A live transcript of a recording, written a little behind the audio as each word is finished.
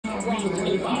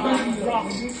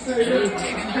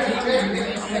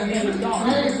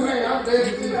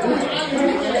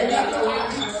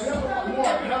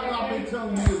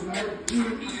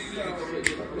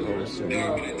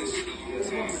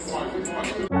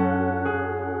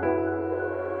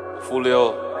Foolio.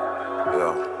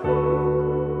 Yeah.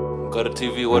 Go to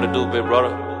TV, what it do, big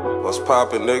brother? What's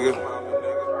poppin', nigga?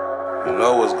 You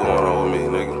know what's going on with me,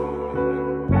 nigga.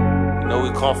 You know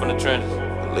we come from the trenches.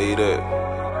 Believe that.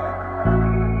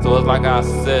 So it's like our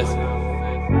success.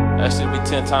 That should be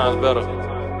 10 times better.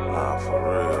 Nah, for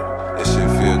real. This shit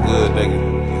feel good, nigga.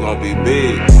 You gon' be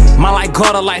big. My life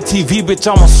gutter like TV, bitch,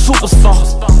 I'm a superstar.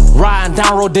 Riding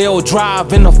down Rodeo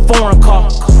Drive in a foreign car.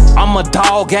 I'm a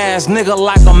dog ass nigga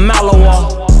like a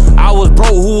Malawar. I was broke,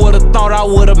 who would've thought I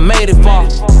would've made it far?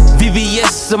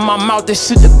 VVS in my mouth, this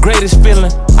shit the greatest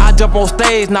feeling. I jump on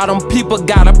stage, now them people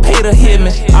gotta pay to hear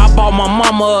me. I bought my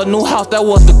mama a new house, that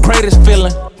was the greatest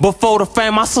feeling. Before the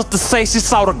fame, my sister say she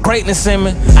saw the greatness in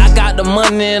me. I got the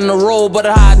money in the road, but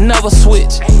I never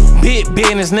switch. Big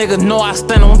business, nigga, know I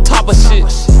stand on top of shit.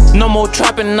 No more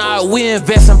trapping, now we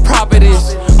invest in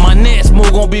properties. My next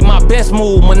move gon' be my best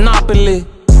move, Monopoly.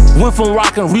 Went from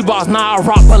rockin' Reeboks, now I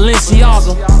rock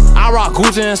Balenciaga. I rock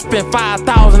Gucci and spent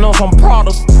 5,000 on some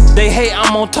products. They hate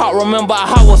I'm on top, remember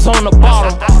I was on the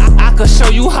bottom. I could show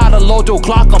you how to load your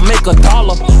Glock or make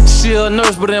 $1. She a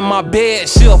nurse, but in my bed,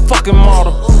 she a fucking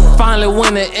model. Finally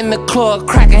winning in the club,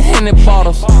 cracking Henny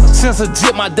bottles. Since a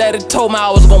jit, my daddy told me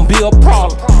I was gonna be a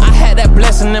problem. I had that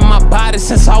blessing in my body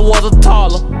since I was a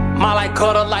toddler. My life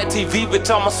gutter like TV, bitch,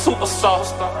 I'm a superstar.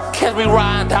 Catch me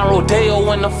riding down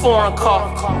Rodeo in a foreign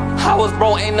car. I was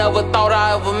broke, ain't never thought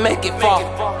I ever make it far.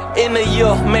 In a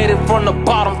year, made it from the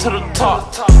bottom to the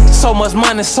top. So much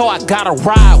money, so I gotta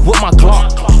ride with my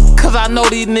Glock. Cause I know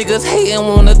these niggas hatin'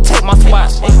 wanna take my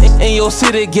spot. In your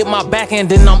city, get my back and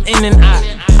then I'm in and out.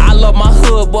 I love my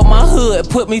hood, but my hood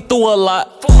put me through a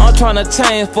lot. I'm tryna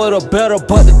change for the better,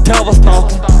 but the devil's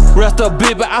talking. Rest up,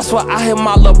 baby, I swear I hear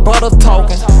my little brother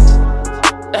talking.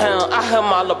 Damn, I hear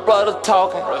my little brother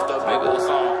talking. Rest up, baby, that's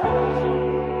on.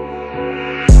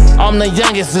 I'm the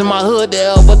youngest in my hood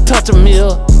that ever touch a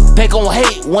meal. They gon'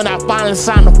 hate when I finally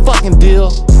sign the fucking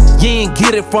deal. You ain't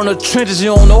get it from the trenches,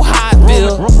 you don't know how I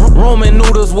feel. Roman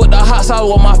noodles with the hot sauce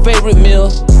was my favorite meal.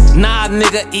 Nah,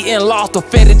 nigga eating lobster,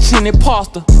 fettuccine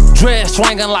pasta. Dress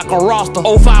swinging like a roster,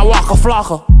 05 Walker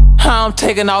Flocker. How I'm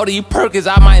taking all these Perkins,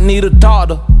 I might need a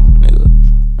daughter. Nigga,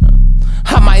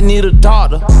 I might need a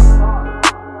daughter.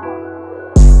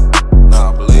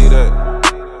 Nah, believe that.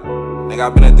 Nigga, I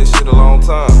been at this shit a long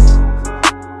time.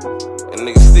 And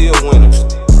nigga still winning.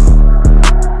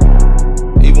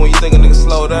 Even when you think a nigga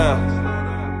slow down,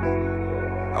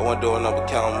 I wasn't doing nothing but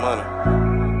counting money.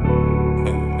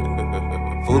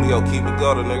 Foolio, keep it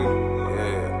gutter, nigga.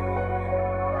 Yeah.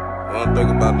 We don't think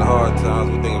about the hard times,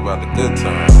 we think about the good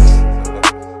times.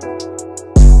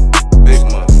 Big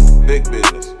money, big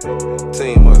business.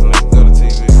 Teamwork, nigga, go to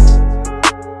TV.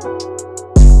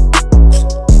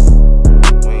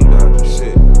 We ain't dodging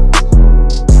shit.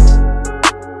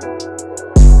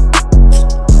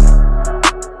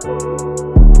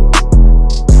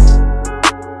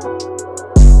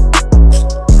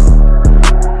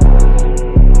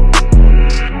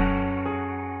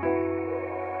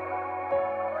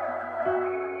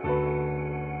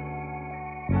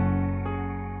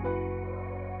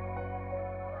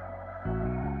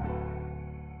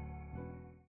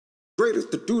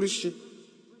 Greatest to do this shit.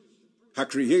 I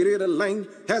created a lane.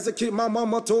 As a kid, my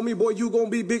mama told me, boy, you gon'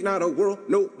 be big, now the world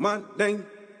know my name.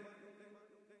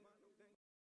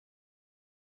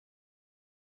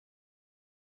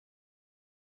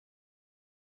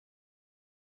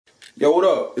 Yo, what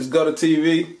up? It's Gutter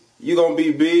TV. You gonna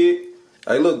be big.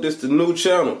 Hey, look, this the new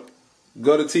channel.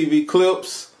 Gutter TV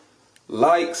clips.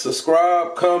 Like,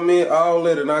 subscribe, comment, all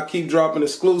that, and I keep dropping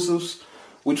exclusives.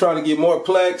 We trying to get more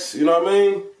plaques, you know what I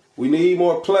mean? We need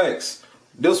more plaques.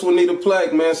 This one need a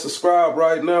plaque, man. Subscribe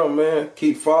right now, man.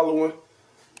 Keep following.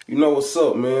 You know what's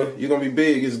up, man. You're gonna be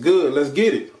big. It's good. Let's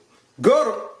get it.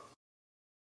 Gutter.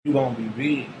 You gonna be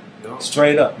big.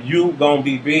 Straight up. You gonna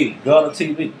be big. Gutter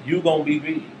TV. You gonna be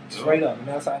big. Straight up. And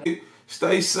that's how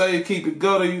Stay safe. Keep it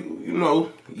gutter. You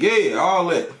know. Yeah, all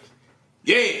that.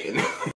 Yeah.